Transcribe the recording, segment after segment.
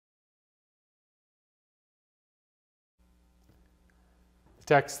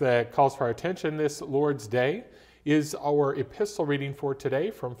The text that calls for our attention this Lord's Day is our epistle reading for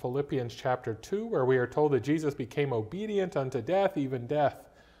today from Philippians chapter 2, where we are told that Jesus became obedient unto death, even death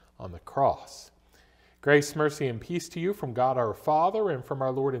on the cross. Grace, mercy, and peace to you from God our Father and from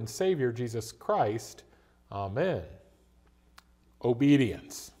our Lord and Savior Jesus Christ. Amen.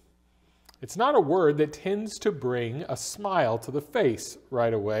 Obedience. It's not a word that tends to bring a smile to the face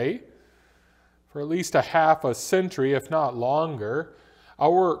right away. For at least a half a century, if not longer,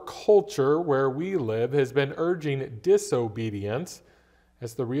 our culture where we live has been urging disobedience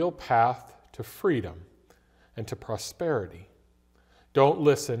as the real path to freedom and to prosperity. Don't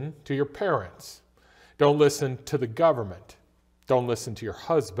listen to your parents. Don't listen to the government. Don't listen to your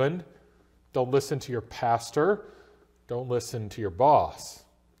husband. Don't listen to your pastor. Don't listen to your boss.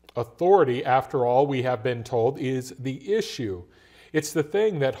 Authority, after all, we have been told, is the issue. It's the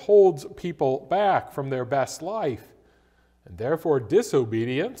thing that holds people back from their best life. And therefore,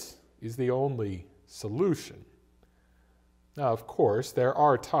 disobedience is the only solution. Now, of course, there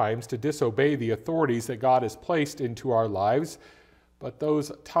are times to disobey the authorities that God has placed into our lives, but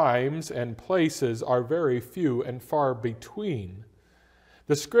those times and places are very few and far between.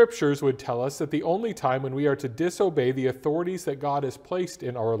 The Scriptures would tell us that the only time when we are to disobey the authorities that God has placed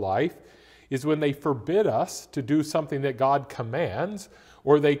in our life is when they forbid us to do something that God commands,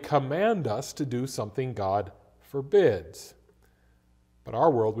 or they command us to do something God forbids. But our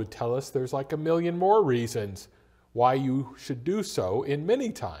world would tell us there's like a million more reasons why you should do so in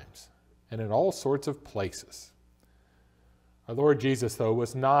many times and in all sorts of places. Our Lord Jesus, though,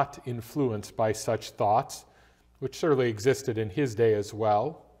 was not influenced by such thoughts, which surely existed in his day as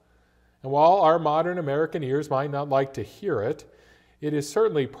well. And while our modern American ears might not like to hear it, it is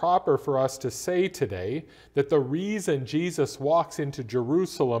certainly proper for us to say today that the reason Jesus walks into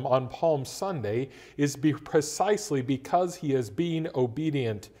Jerusalem on Palm Sunday is precisely because he is being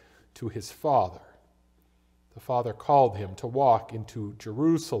obedient to his Father. The Father called him to walk into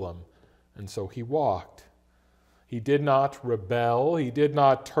Jerusalem, and so he walked. He did not rebel, he did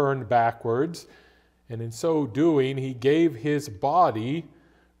not turn backwards, and in so doing, he gave his body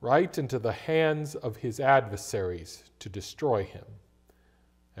right into the hands of his adversaries to destroy him.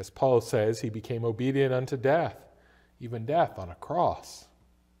 As Paul says, he became obedient unto death, even death on a cross.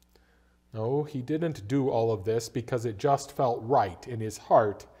 No, he didn't do all of this because it just felt right in his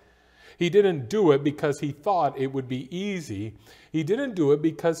heart. He didn't do it because he thought it would be easy. He didn't do it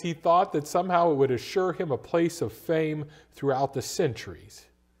because he thought that somehow it would assure him a place of fame throughout the centuries.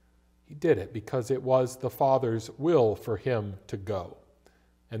 He did it because it was the Father's will for him to go,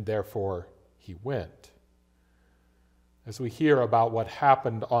 and therefore he went. As we hear about what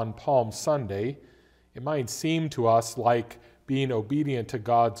happened on Palm Sunday, it might seem to us like being obedient to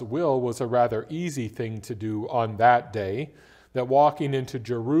God's will was a rather easy thing to do on that day, that walking into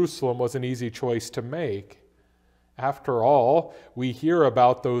Jerusalem was an easy choice to make. After all, we hear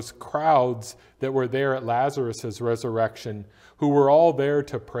about those crowds that were there at Lazarus' resurrection, who were all there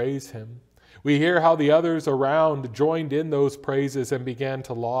to praise him. We hear how the others around joined in those praises and began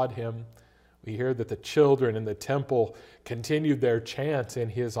to laud him. We hear that the children in the temple continued their chants in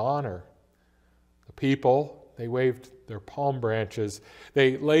his honor. The people, they waved their palm branches.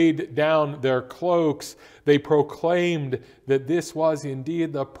 They laid down their cloaks. They proclaimed that this was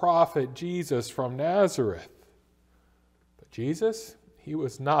indeed the prophet Jesus from Nazareth. But Jesus, he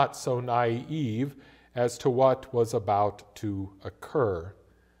was not so naive as to what was about to occur.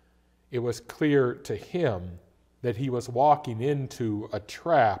 It was clear to him that he was walking into a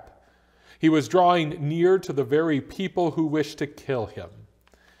trap. He was drawing near to the very people who wished to kill him.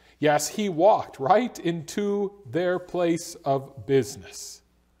 Yes, he walked right into their place of business.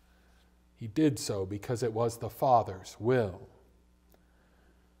 He did so because it was the Father's will.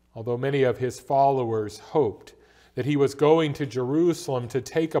 Although many of his followers hoped that he was going to Jerusalem to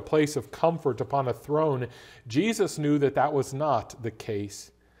take a place of comfort upon a throne, Jesus knew that that was not the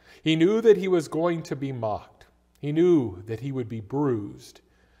case. He knew that he was going to be mocked. He knew that he would be bruised.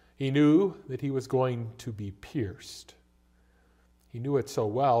 He knew that he was going to be pierced. He knew it so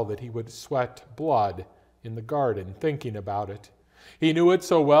well that he would sweat blood in the garden thinking about it. He knew it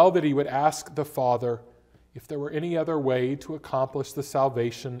so well that he would ask the Father if there were any other way to accomplish the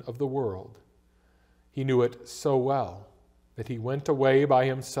salvation of the world. He knew it so well that he went away by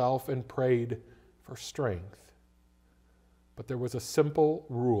himself and prayed for strength. But there was a simple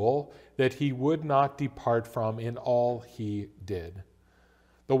rule that he would not depart from in all he did.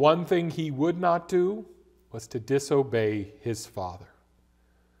 The one thing he would not do was to disobey his Father.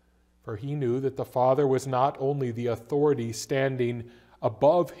 For he knew that the Father was not only the authority standing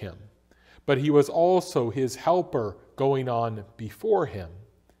above him, but he was also his helper going on before him.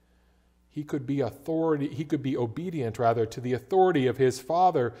 He could be obedient to the authority of his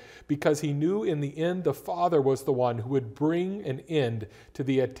Father, because he knew in the end the Father was the one who would bring an end to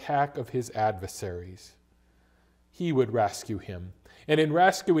the attack of his adversaries. He would rescue him, and in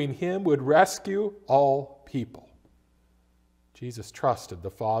rescuing him would rescue all people. Jesus trusted the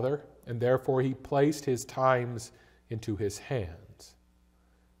Father, and therefore he placed his times into his hands.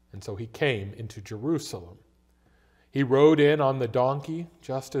 And so he came into Jerusalem. He rode in on the donkey,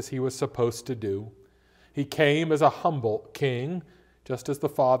 just as he was supposed to do. He came as a humble king, just as the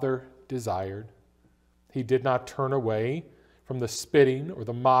Father desired. He did not turn away from the spitting or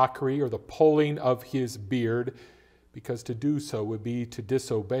the mockery or the pulling of his beard, because to do so would be to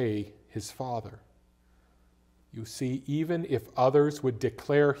disobey his Father. You see, even if others would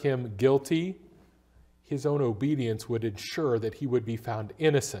declare him guilty, his own obedience would ensure that he would be found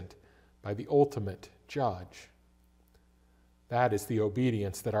innocent by the ultimate judge. That is the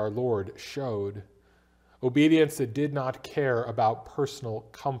obedience that our Lord showed. Obedience that did not care about personal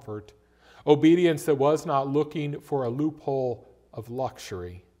comfort. Obedience that was not looking for a loophole of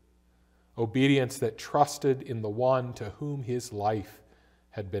luxury. Obedience that trusted in the one to whom his life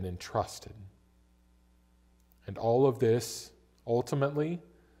had been entrusted. And all of this, ultimately,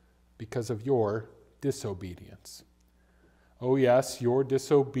 because of your disobedience. Oh yes, your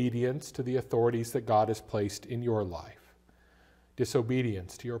disobedience to the authorities that God has placed in your life.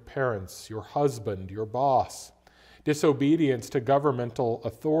 Disobedience to your parents, your husband, your boss. Disobedience to governmental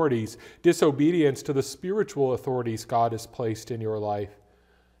authorities. Disobedience to the spiritual authorities God has placed in your life.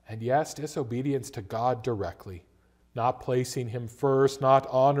 And yes, disobedience to God directly. Not placing him first, not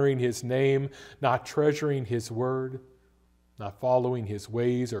honoring his name, not treasuring his word, not following his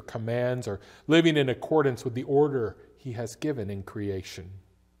ways or commands, or living in accordance with the order he has given in creation.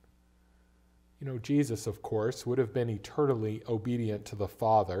 You know, Jesus, of course, would have been eternally obedient to the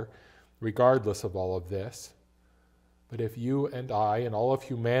Father, regardless of all of this. But if you and I and all of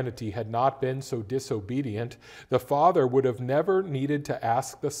humanity had not been so disobedient, the Father would have never needed to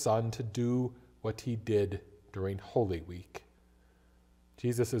ask the Son to do what he did during Holy Week.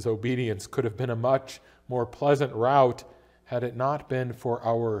 Jesus' obedience could have been a much more pleasant route had it not been for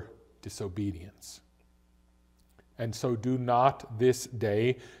our disobedience. And so do not this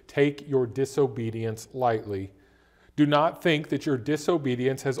day take your disobedience lightly. Do not think that your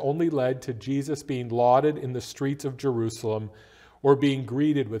disobedience has only led to Jesus being lauded in the streets of Jerusalem or being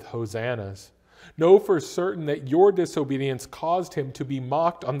greeted with hosannas. Know for certain that your disobedience caused him to be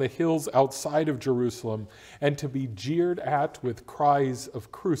mocked on the hills outside of Jerusalem and to be jeered at with cries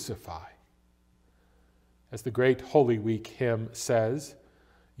of "Crucify." As the great Holy Week hymn says,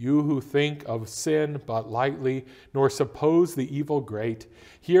 "You who think of sin but lightly, nor suppose the evil great,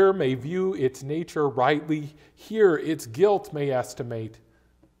 here may view its nature rightly, here its guilt may estimate.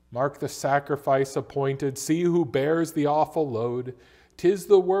 Mark the sacrifice appointed, see who bears the awful load. 'Tis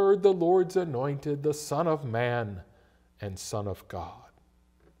the Word, the Lord's anointed, the Son of Man and Son of God."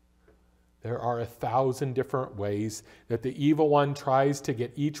 There are 1,000 different ways that the evil one tries to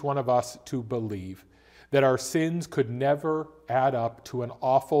get each one of us to believe that our sins could never add up to an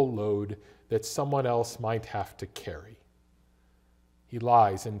awful load that someone else might have to carry. He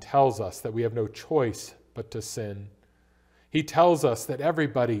lies and tells us that we have no choice but to sin. He tells us that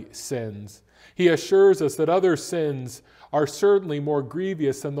everybody sins. He assures us that other sins are certainly more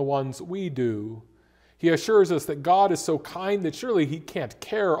grievous than the ones we do. He assures us that God is so kind that surely he can't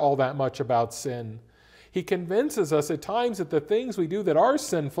care all that much about sin. He convinces us at times that the things we do that are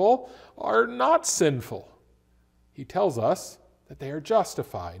sinful are not sinful. He tells us that they are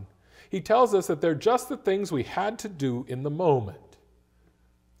justified. He tells us that they're just the things we had to do in the moment.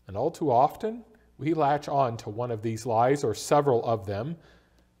 And all too often, we latch on to one of these lies or several of them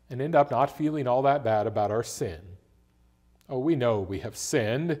and end up not feeling all that bad about our sin. Oh, we know we have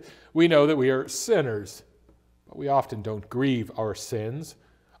sinned. We know that we are sinners, but we often don't grieve our sins.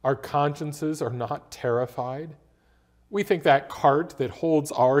 Our consciences are not terrified. We think that cart that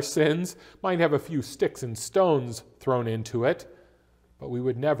holds our sins might have a few sticks and stones thrown into it, but we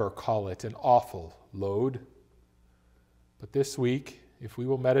would never call it an awful load. But this week, if we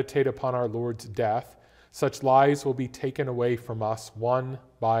will meditate upon our Lord's death, such lies will be taken away from us one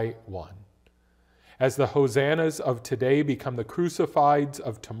by one. As the hosannas of today become the crucifieds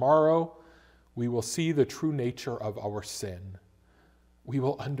of tomorrow, we will see the true nature of our sin. We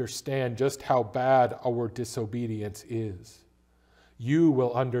will understand just how bad our disobedience is. You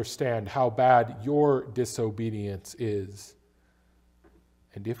will understand how bad your disobedience is.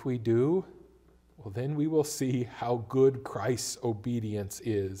 And if we do, well, then we will see how good Christ's obedience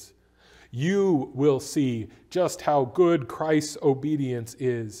is. You will see just how good Christ's obedience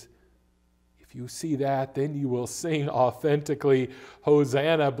is. If you see that, then you will sing authentically,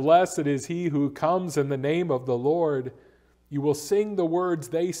 Hosanna, blessed is he who comes in the name of the Lord. You will sing the words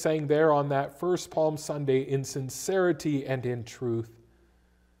they sang there on that first Palm Sunday in sincerity and in truth.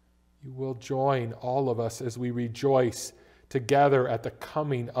 You will join all of us as we rejoice together at the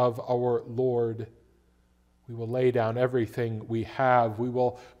coming of our Lord. We will lay down everything we have. We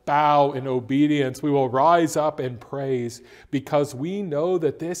will bow in obedience. We will rise up in praise because we know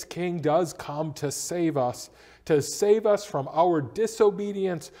that this King does come to save us from our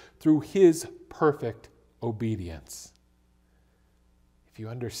disobedience through his perfect obedience. If you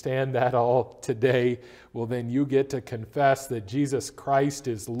understand that all today, well, then you get to confess that Jesus Christ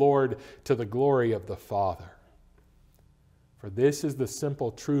is Lord to the glory of the Father. For this is the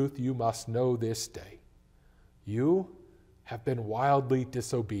simple truth you must know this day. You have been wildly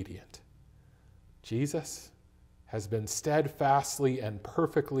disobedient. Jesus has been steadfastly and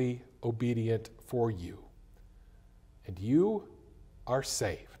perfectly obedient for you. And you are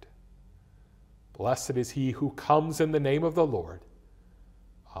saved. Blessed is he who comes in the name of the Lord.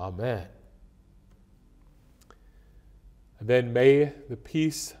 Amen. And then may the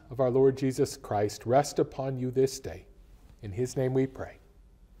peace of our Lord Jesus Christ rest upon you this day. In his name we pray.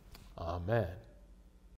 Amen.